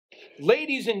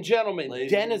Ladies and gentlemen,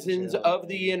 denizens of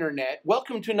the internet,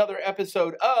 welcome to another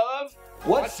episode of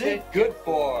What's It Good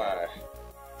For?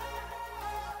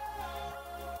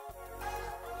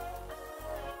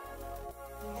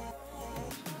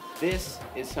 This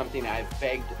is something I've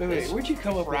begged Where'd you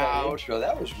come up with that intro?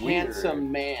 That was weird.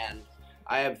 Handsome man.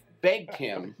 I have begged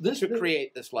him to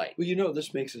create this light. Well, you know,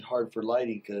 this makes it hard for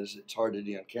lighting because it's hard to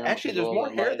do on camera. Actually, there's more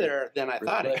hair there than I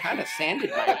thought. It kind of sanded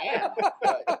my hand.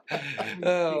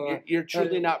 But you're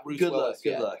truly not Bruce Willis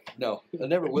yet. Good luck. No, I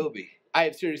never will be. I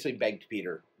have seriously begged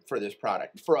Peter for this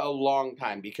product for a long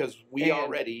time because we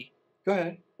already... Go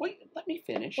ahead. Wait, let me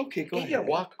finish. Okay, go ahead. You're going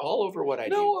to walk all over what I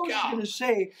do. No, I was going to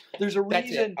say, there's a reason...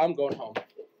 That's it. I'm going home.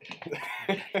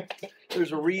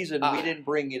 There's a reason we didn't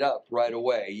bring it up right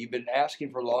away. You've been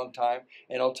asking for a long time,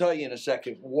 and I'll tell you in a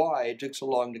second why it took so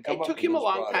long to come up with this It took him a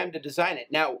long time to design it.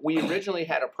 Now, we originally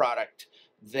had a product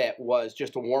that was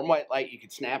just a warm white light you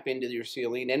could snap into your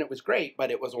ceiling, and it was great,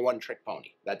 but it was a one-trick pony.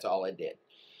 That's all it did.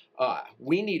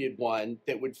 We needed one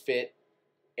that would fit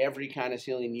every kind of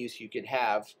ceiling use you could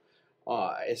have.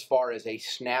 As far as a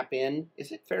snap-in,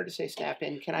 is it fair to say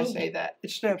snap-in? Can I say that?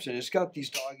 It snaps in. It's got these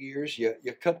dog ears. You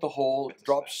cut the hole,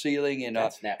 drop ceiling in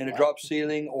a drop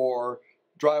ceiling or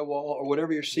drywall or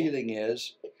whatever your ceiling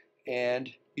is, and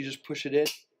you just push it in.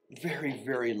 Very,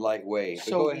 very lightweight.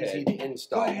 So easy to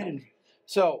install. Go ahead.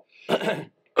 So,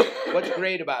 what's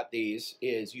great about these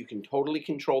is you can totally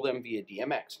control them via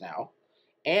DMX now,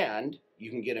 and you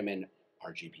can get them in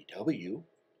RGBW,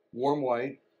 warm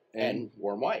white, and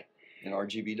warm white. And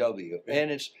RGBW, and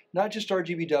it's not just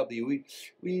RGBW.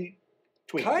 We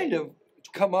kind of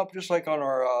come up just like on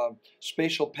our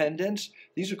spatial pendants.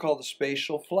 These are called the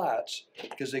spatial flats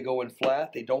because they go in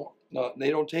flat. They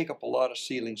don't take up a lot of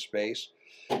ceiling space,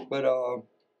 but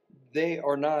they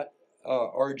are not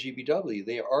RGBW.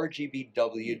 They are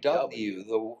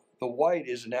RGBWW. The white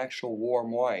is an actual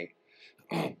warm white.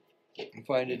 I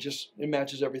find it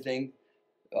matches everything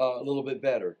a little bit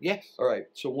better. Yes. All right.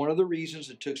 So one of the reasons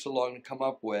it took so long to come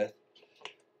up with,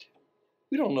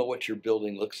 we don't know what your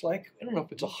building looks like. I don't know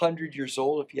if it's 100 years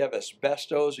old, if you have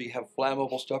asbestos or you have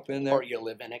flammable stuff in there. Or you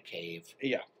live in a cave.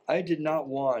 Yeah. I did not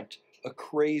want a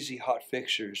crazy hot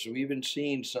fixtures. We've been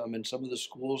seeing some in some of the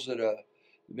schools that have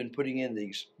been putting in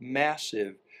these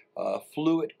massive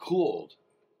fluid cooled.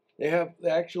 They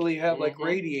actually have like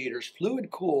radiators, fluid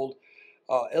cooled.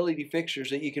 LED fixtures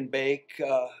that you can bake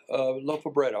a loaf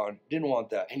of bread on. Didn't want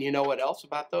that. And you know what else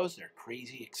about those? They're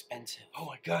crazy expensive. Oh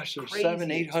my gosh, they're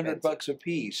 $700-800 a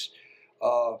piece.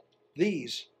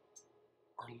 These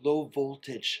are low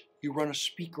voltage. You run a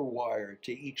speaker wire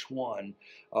to each one.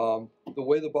 The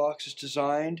way the box is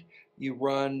designed, you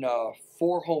run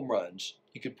 4 home runs.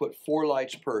 You could put 4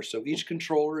 lights per. So each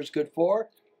controller is good for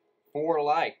 4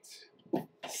 lights.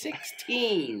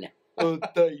 16.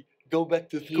 Go back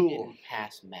to school. He didn't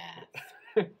pass math.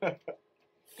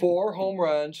 4 home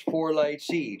runs, 4 lights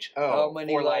each. Oh, how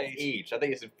many 4 lights each? I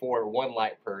think it's 1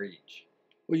 light per each.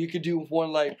 Well, you could do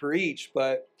 1 light per each,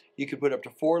 but you could put up to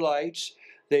 4 lights.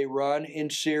 They run in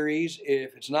series.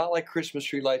 If it's not like Christmas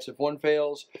tree lights, if one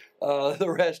fails,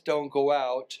 the rest don't go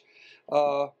out.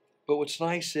 But what's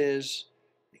nice is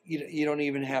you don't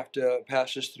even have to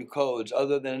pass this through codes,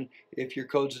 other than if your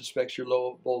codes inspects your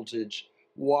low voltage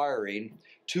wiring.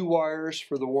 2 wires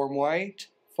for the warm white,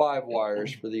 5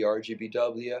 wires for the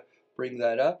RGBW. Bring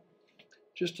that up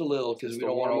just a little because we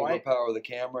don't want to overpower the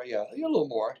camera. Yeah, a little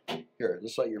more. Here,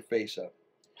 let's light your face up.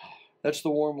 That's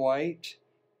the warm white.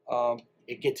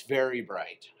 It gets very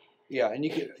bright. Yeah, and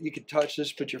you could touch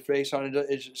this, put your face on it.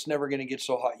 It's never going to get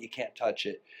so hot you can't touch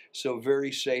it. So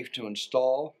very safe to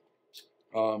install.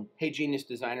 Hey, Genius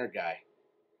Designer guy.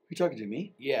 You talking to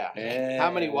me? Yeah.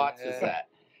 How many watts is that?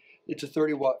 It's a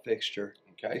 30-watt fixture.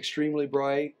 Okay. Extremely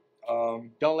bright.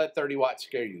 Don't let 30 watts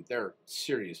scare you. They're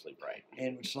seriously bright.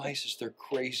 And what's nice is they're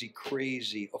crazy,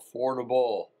 crazy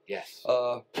affordable. Yes.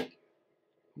 Oh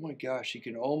my gosh, you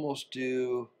could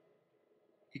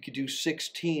do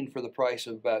 16 for the price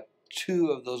of about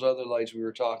 2 of those other lights we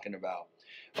were talking about.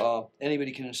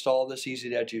 Anybody can install this,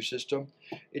 easy to add to your system.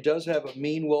 It does have a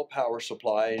mean well power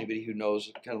supply. Anybody who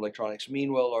knows kind of electronics,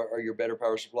 mean well are your better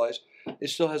power supplies. It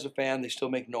still has a fan. They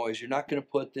still make noise. You're not going to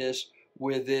put this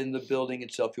within the building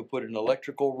itself. You'll put it in an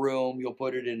electrical room. You'll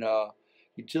put it in a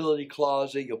utility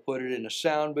closet. You'll put it in a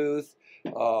sound booth.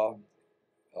 But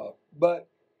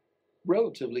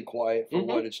relatively quiet for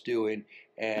what it's doing.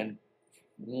 And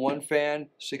 1 fan,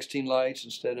 16 lights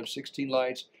instead of 16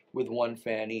 lights with 1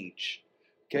 fan each.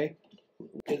 Okay?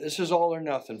 This is all or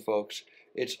nothing, folks.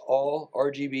 It's all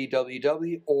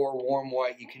RGBWW or warm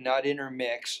white. You cannot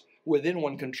intermix within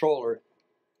one controller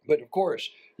But of course,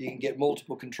 you can get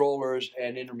multiple controllers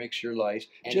and intermix your lights,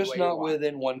 Any just way you not want.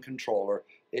 within one controller.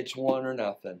 It's one or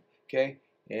nothing. Okay,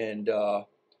 and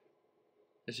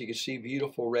as you can see,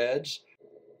 beautiful reds.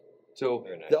 So,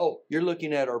 Very nice. you're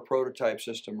looking at our prototype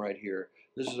system right here.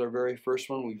 This is our very first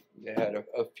one. We've had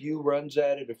a few runs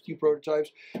at it, a few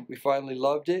prototypes. We finally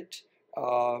loved it.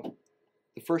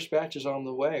 The first batch is on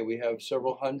the way. We have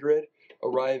several hundred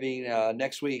arriving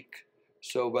next week.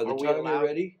 So by the time you're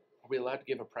ready, Are we allowed to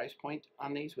give a price point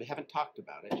on these? We haven't talked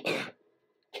about it.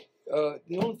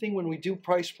 the only thing when we do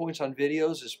price points on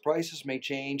videos is prices may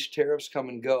change, tariffs come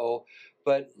and go.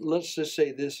 But let's just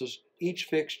say this is each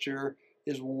fixture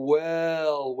is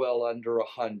well under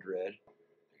 100.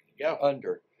 Yeah.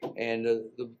 Under, and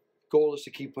the goal is to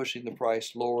keep pushing the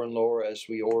price lower and lower as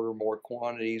we order more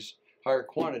quantities, higher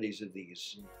quantities of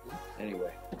these.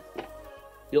 Anyway,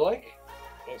 you like?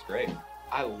 That's great.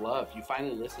 I love you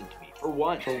finally listened to me for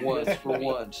once. For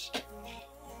once.